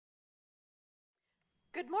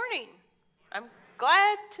Good morning. I'm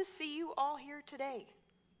glad to see you all here today.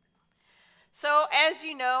 So, as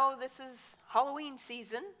you know, this is Halloween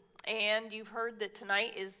season, and you've heard that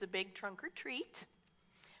tonight is the big trunk or treat.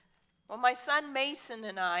 Well, my son Mason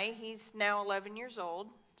and I, he's now 11 years old.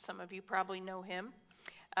 Some of you probably know him.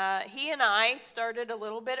 He and I started a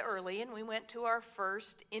little bit early, and we went to our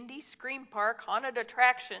first Indy Scream Park haunted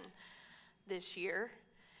attraction this year.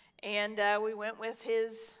 And we went with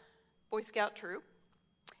his Boy Scout troop.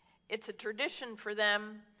 It's a tradition for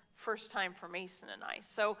them, first time for Mason and I.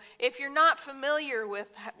 So if you're not familiar with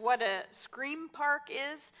what a scream park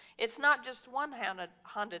is, it's not just one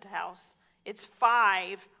haunted house. It's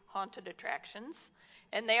 5 haunted attractions.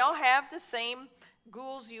 And they all have the same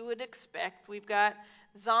ghouls you would expect. We've got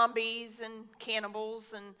zombies and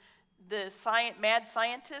cannibals, and the mad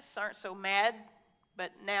scientists aren't so mad,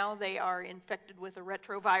 but now they are infected with a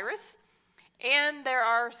retrovirus. And there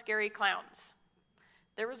are scary clowns.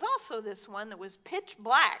 There was also this one that was pitch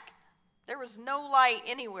black. There was no light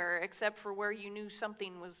anywhere except for where you knew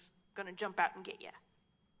something was going to jump out and get you.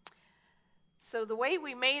 So the way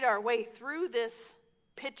we made our way through this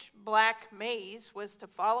pitch black maze was to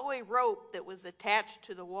follow a rope that was attached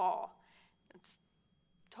to the wall. It's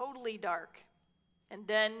totally dark. And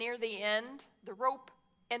then near the end, the rope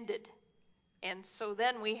ended. And so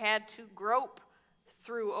then we had to grope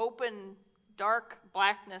through open dark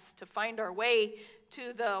blackness to find our way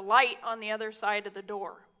to the light on the other side of the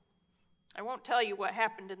door. I won't tell you what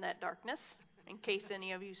happened in that darkness, in case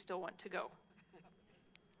any of you still want to go.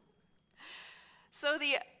 So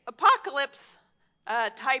the apocalypse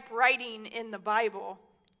type writing in the Bible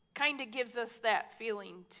kind of gives us that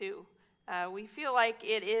feeling too. We feel like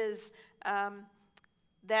it is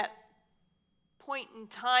that point in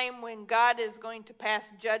time when God is going to pass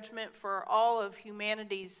judgment for all of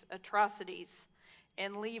humanity's atrocities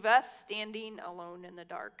and leave us standing alone in the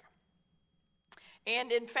dark.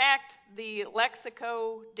 And in fact, the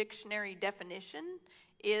Lexico dictionary definition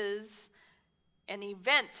is an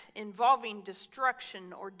event involving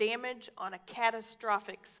destruction or damage on a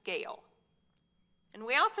catastrophic scale. And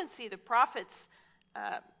we often see the prophets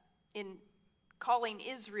in calling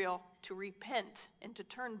Israel to repent and to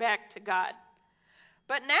turn back to God.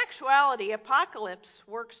 But in actuality, apocalypse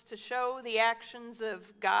works to show the actions of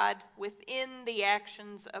God within the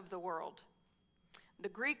actions of the world. The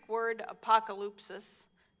Greek word apokalypsis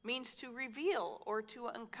means to reveal or to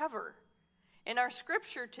uncover. And our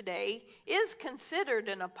scripture today is considered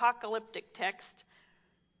an apocalyptic text,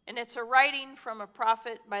 and it's a writing from a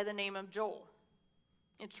prophet by the name of Joel.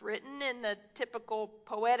 It's written in the typical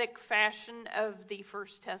poetic fashion of the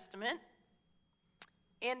First Testament.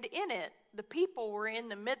 And in it, the people were in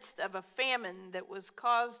the midst of a famine that was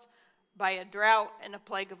caused by a drought and a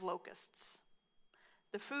plague of locusts.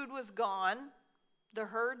 The food was gone, the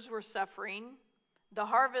herds were suffering, the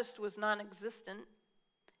harvest was non-existent,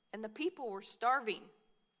 and the people were starving.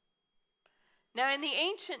 Now, in the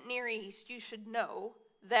ancient Near East, you should know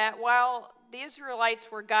that while the Israelites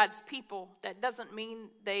were God's people, that doesn't mean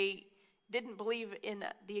they didn't believe in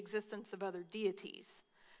the existence of other deities.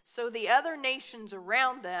 So the other nations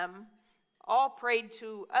around them all prayed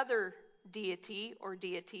to other deity or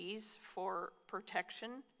deities for protection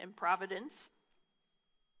and providence.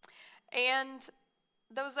 And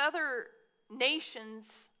those other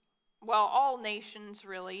nations, well, all nations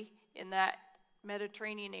really in that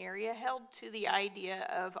Mediterranean area, held to the idea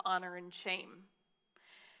of honor and shame.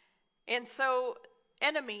 And so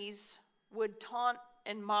enemies would taunt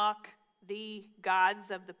and mock the gods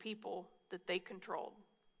of the people that they controlled.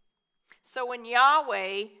 So when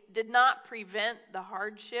Yahweh did not prevent the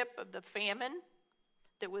hardship of the famine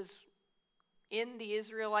that was in the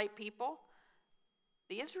Israelite people,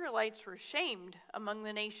 the Israelites were shamed among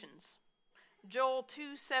the nations. Joel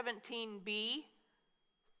 2:17b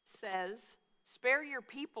says, "Spare your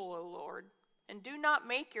people, O Lord, and do not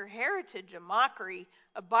make your heritage a mockery,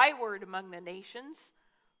 a byword among the nations.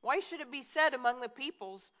 Why should it be said among the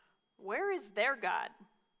peoples, where is their God?"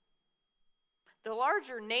 The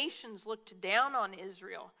larger nations looked down on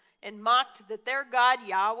Israel and mocked that their God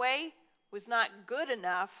Yahweh was not good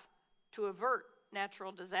enough to avert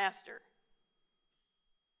natural disaster.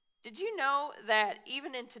 Did you know that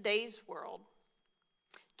even in today's world,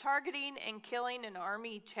 targeting and killing an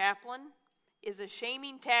army chaplain is a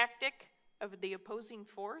shaming tactic of the opposing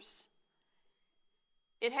force?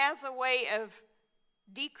 It has a way of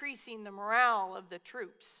decreasing the morale of the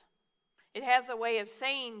troops. It has a way of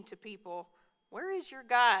saying to people, where is your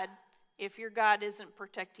God if your God isn't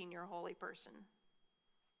protecting your holy person?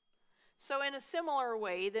 So in a similar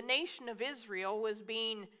way, the nation of Israel was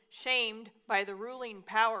being shamed by the ruling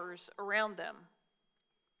powers around them.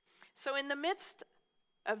 So in the midst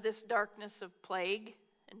of this darkness of plague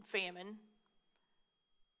and famine,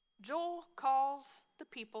 Joel calls the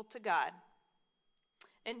people to God.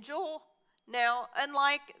 And Joel, now,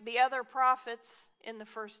 unlike the other prophets in the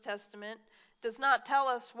First Testament, does not tell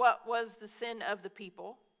us what was the sin of the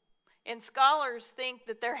people. And scholars think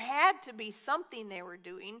that there had to be something they were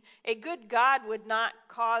doing. A good God would not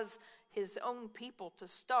cause his own people to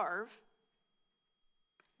starve.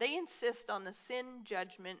 They insist on the sin,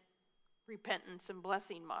 judgment, repentance, and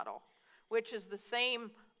blessing model, which is the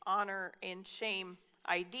same honor and shame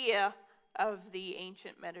idea of the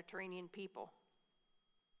ancient Mediterranean people.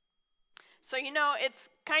 So, it's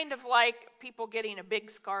kind of like people getting a big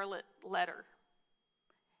scarlet letter,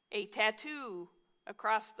 a tattoo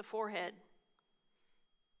across the forehead,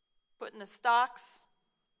 put in the stocks,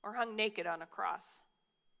 or hung naked on a cross.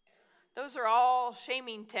 Those are all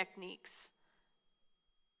shaming techniques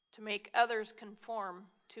to make others conform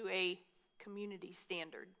to a community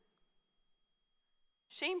standard.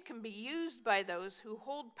 Shame can be used by those who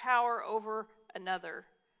hold power over another,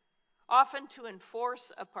 often to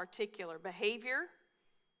enforce a particular behavior,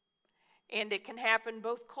 and it can happen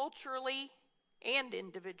both culturally and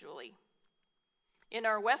individually. In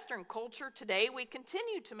our Western culture today, we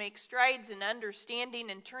continue to make strides in understanding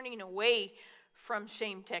and turning away from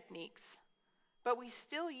shame techniques. But we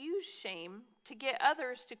still use shame to get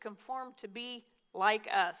others to conform to be like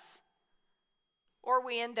us. Or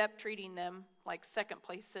we end up treating them like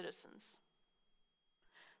second-place citizens.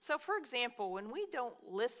 So, for example, when we don't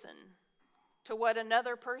listen to what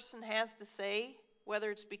another person has to say, whether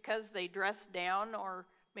it's because they dress down or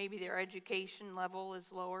maybe their education level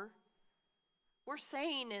is lower, we're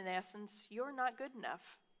saying, in essence, you're not good enough.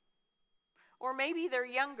 Or maybe they're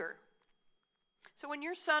younger. So when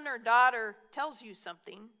your son or daughter tells you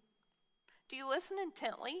something, do you listen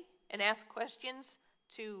intently and ask questions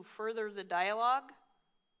to further the dialogue?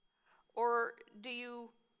 Or do you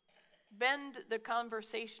bend the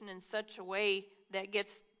conversation in such a way that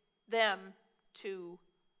gets them to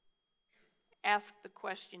ask the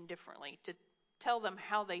question differently, to tell them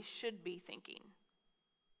how they should be thinking?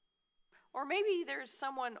 Or maybe there's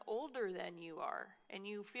someone older than you are and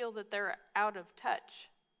you feel that they're out of touch.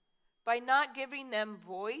 By not giving them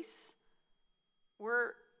voice,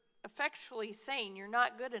 we're effectually saying you're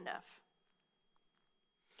not good enough.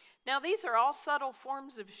 Now, these are all subtle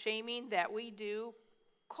forms of shaming that we do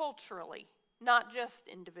culturally, not just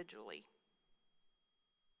individually.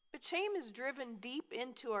 But shame is driven deep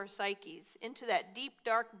into our psyches, into that deep,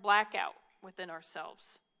 dark blackout within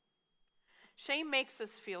ourselves. Shame makes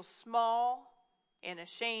us feel small and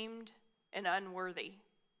ashamed and unworthy.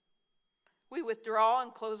 We withdraw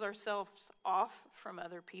and close ourselves off from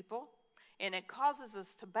other people, and it causes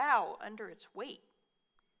us to bow under its weight.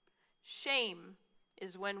 Shame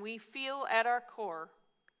is when we feel at our core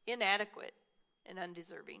inadequate and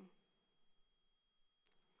undeserving.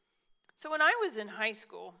 So when I was in high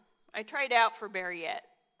school, I tried out for Barriette,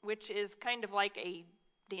 which is kind of like a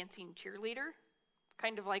dancing cheerleader,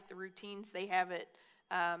 kind of like the routines they have at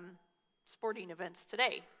sporting events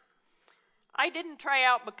today. I didn't try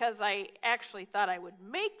out because I actually thought I would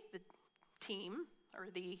make the team or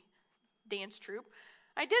the dance troupe.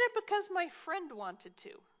 I did it because my friend wanted to.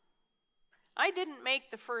 I didn't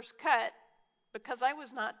make the first cut because I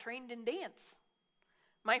was not trained in dance.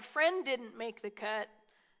 My friend didn't make the cut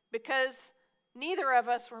because neither of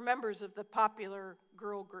us were members of the popular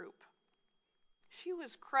girl group. She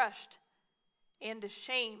was crushed and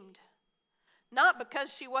ashamed, not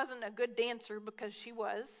because she wasn't a good dancer, because she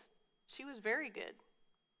was. She was very good.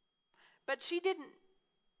 But she didn't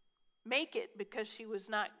make it because she was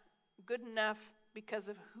not good enough because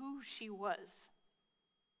of who she was.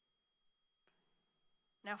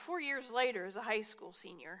 Now, 4 years later, as a high school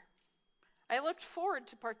senior, I looked forward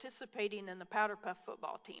to participating in the Powder Puff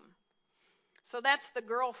football team. So that's the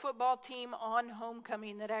girl football team on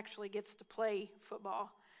homecoming that actually gets to play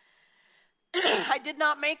football. I did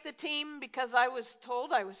not make the team because I was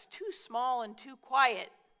told I was too small and too quiet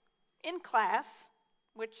in class,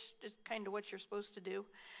 which is kind of what you're supposed to do.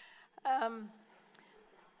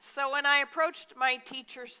 So when I approached my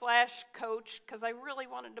teacher/coach, because I really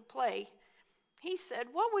wanted to play, he said,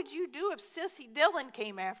 "What would you do if Sissy Dillon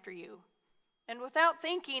came after you?" And without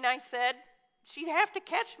thinking, I said, "She'd have to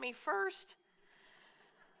catch me first."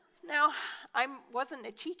 Now, I wasn't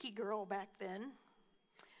a cheeky girl back then,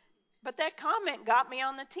 but that comment got me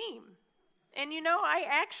on the team. And I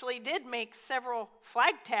actually did make several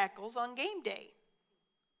flag tackles on game day.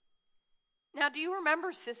 Now, do you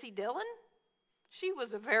remember Sissy Dillon? She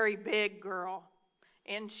was a very big girl,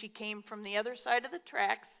 and she came from the other side of the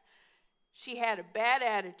tracks. She had a bad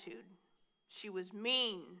attitude. She was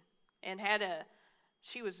mean and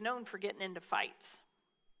she was known for getting into fights.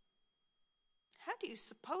 How do you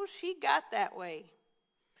suppose she got that way?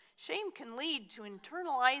 Shame can lead to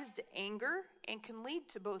internalized anger and can lead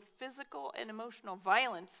to both physical and emotional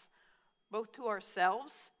violence, both to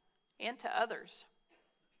ourselves and to others.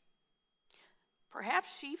 Perhaps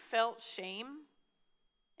she felt shame,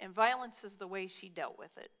 and violence is the way she dealt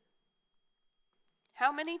with it.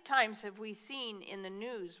 How many times have we seen in the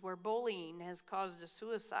news where bullying has caused a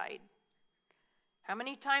suicide? How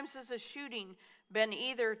many times has a shooting been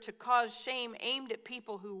either to cause shame aimed at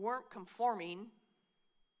people who weren't conforming,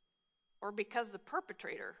 or because the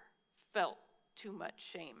perpetrator felt too much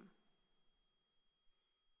shame?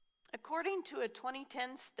 According to a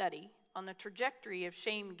 2010 study on the trajectory of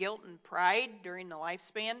shame, guilt, and pride during the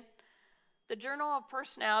lifespan, the Journal of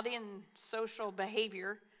Personality and Social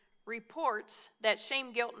Behavior reports that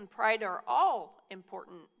shame, guilt, and pride are all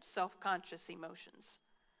important self-conscious emotions.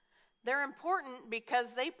 They're important because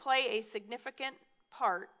they play a significant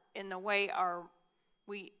part in the way our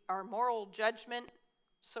moral judgment,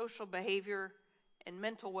 social behavior, and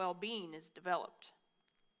mental well-being is developed.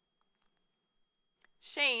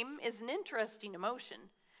 Shame is an interesting emotion.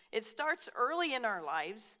 It starts early in our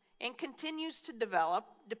lives and continues to develop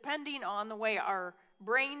depending on the way our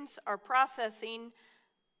brains are processing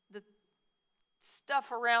the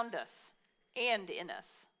stuff around us and in us.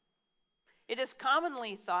 It is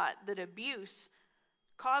commonly thought that abuse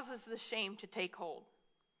causes the shame to take hold.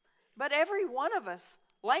 But every one of us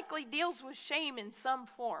likely deals with shame in some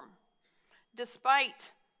form,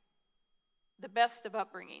 despite the best of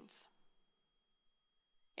upbringings.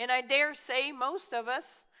 And I dare say most of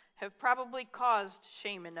us have probably caused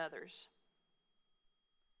shame in others.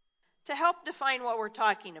 To help define what we're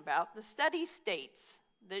talking about, the study states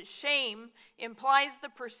that shame implies the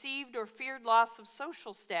perceived or feared loss of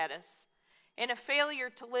social status and a failure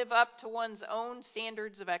to live up to one's own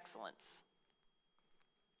standards of excellence.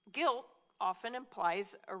 Guilt often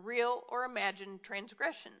implies a real or imagined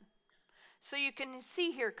transgression. So you can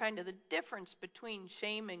see here kind of the difference between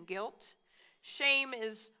shame and guilt. Shame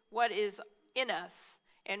is what is in us,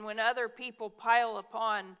 and when other people pile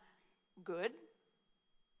upon good,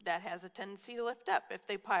 that has a tendency to lift up. If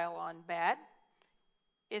they pile on bad,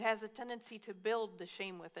 it has a tendency to build the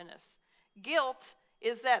shame within us. Guilt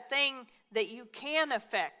is that thing that you can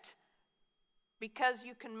affect because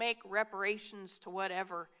you can make reparations to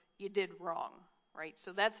whatever you did wrong, right?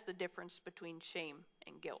 So that's the difference between shame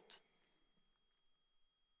and guilt.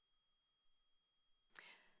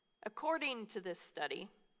 According to this study,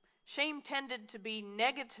 shame tended to be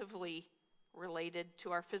negatively related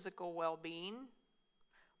to our physical well-being,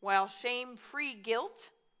 while shame-free guilt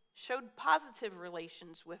showed positive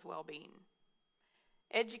relations with well-being.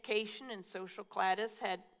 Education and social class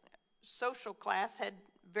had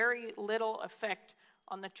very little effect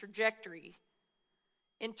on the trajectory.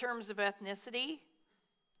 In terms of ethnicity,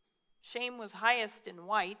 shame was highest in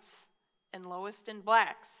whites and lowest in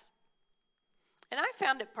blacks. And I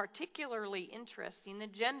found it particularly interesting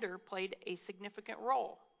that gender played a significant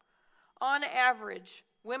role. On average,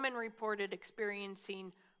 women reported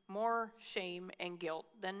experiencing more shame and guilt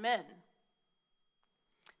than men.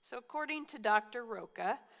 So according to Dr.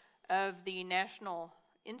 Roca of the National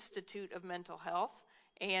Institute of Mental Health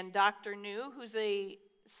and Dr. New, who's a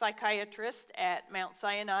psychiatrist at Mount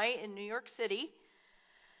Sinai in New York City,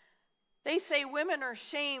 they say women are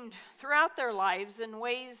shamed throughout their lives in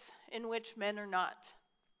ways in which men are not.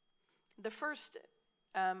 The first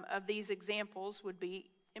of these examples would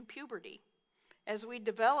be in puberty. As we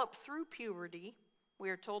develop through puberty,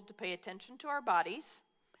 we are told to pay attention to our bodies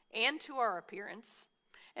and to our appearance,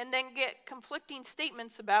 and then get conflicting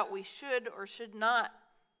statements about we should or should not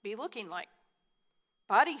be looking like.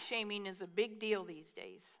 Body shaming is a big deal these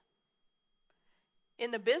days.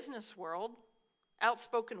 In the business world,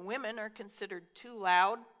 outspoken women are considered too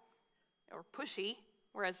loud or pushy,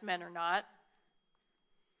 whereas men are not.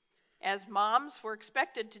 As moms, we're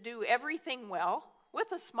expected to do everything well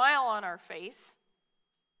with a smile on our face.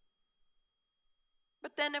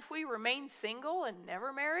 But then if we remain single and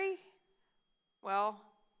never marry, well,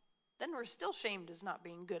 then we're still shamed as not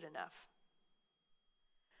being good enough.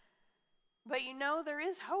 But you know, there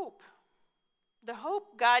is hope. The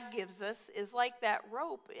hope God gives us is like that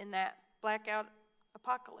rope in that blackout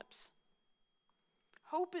apocalypse.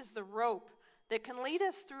 Hope is the rope that can lead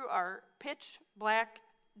us through our pitch black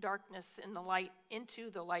darkness in the light into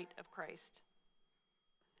the light of Christ.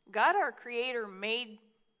 God, our Creator, made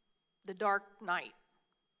the dark night.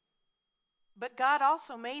 But God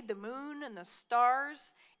also made the moon and the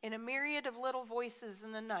stars and a myriad of little voices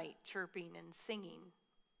in the night chirping and singing.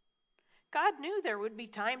 God knew there would be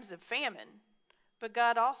times of famine, but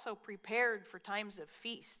God also prepared for times of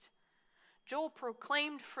feast. Joel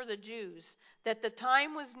proclaimed for the Jews that the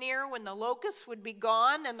time was near when the locusts would be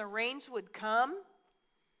gone and the rains would come.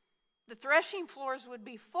 The threshing floors would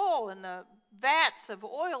be full and the vats of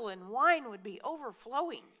oil and wine would be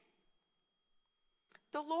overflowing.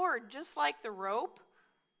 The Lord, just like the rope,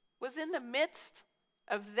 was in the midst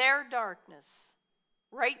of their darkness,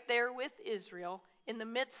 right there with Israel, in the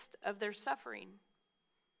midst of their suffering.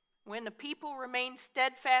 When the people remained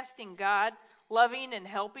steadfast in God, loving and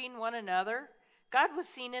helping one another, God was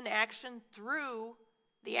seen in action through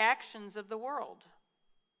the actions of the world.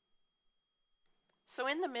 So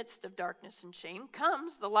in the midst of darkness and shame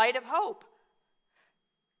comes the light of hope.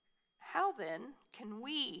 How then can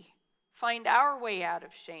we find our way out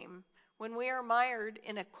of shame when we are mired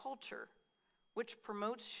in a culture which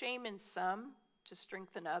promotes shame in some to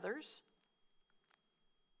strengthen others,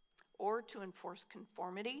 or to enforce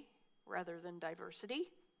conformity rather than diversity?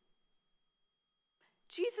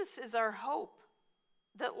 Jesus is our hope,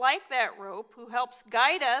 that like that rope, who helps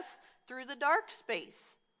guide us through the dark space.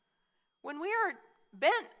 When we are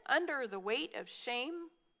bent under the weight of shame,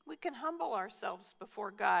 we can humble ourselves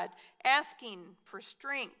before God, asking for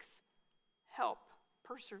strength, help,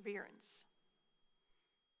 perseverance.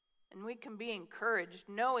 And we can be encouraged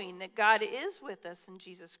knowing that God is with us in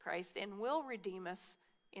Jesus Christ and will redeem us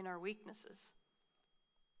in our weaknesses.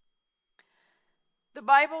 The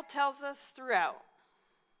Bible tells us throughout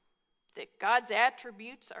that God's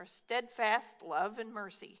attributes are steadfast love and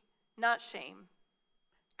mercy, not shame.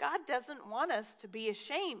 God doesn't want us to be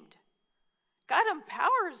ashamed. God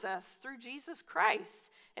empowers us through Jesus Christ,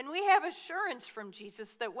 and we have assurance from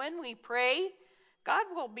Jesus that when we pray, God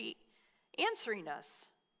will be answering us.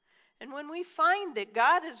 And when we find that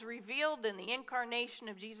God is revealed in the incarnation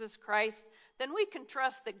of Jesus Christ, then we can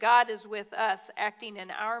trust that God is with us, acting in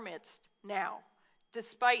our midst now,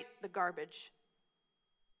 despite the garbage.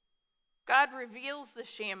 God reveals the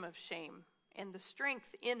sham of shame and the strength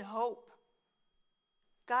in hope.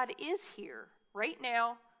 God is here right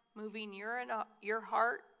now, moving your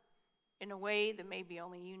heart in a way that maybe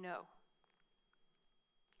only you know.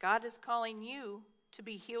 God is calling you to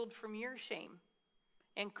be healed from your shame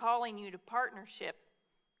and calling you to partnership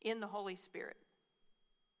in the Holy Spirit.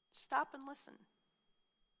 Stop and listen.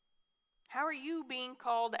 How are you being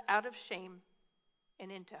called out of shame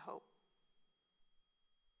and into hope?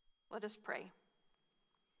 Let us pray.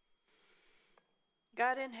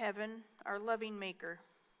 God in heaven, our loving Maker,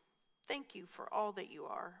 thank you for all that you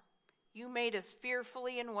are. You made us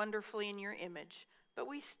fearfully and wonderfully in your image, but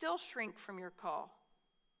we still shrink from your call.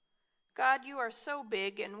 God, you are so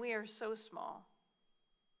big and we are so small.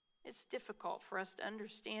 It's difficult for us to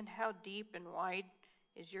understand how deep and wide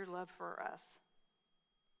is your love for us.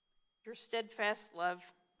 Your steadfast love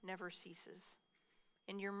never ceases,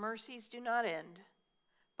 and your mercies do not end.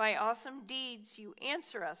 By awesome deeds you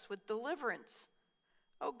answer us with deliverance.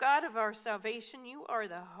 O God of our salvation, you are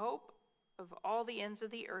the hope of all the ends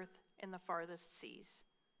of the earth and the farthest seas.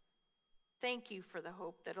 Thank you for the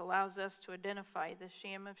hope that allows us to identify the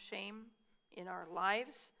sham of shame in our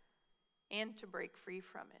lives and to break free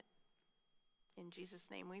from it. In Jesus'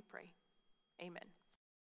 name we pray. Amen.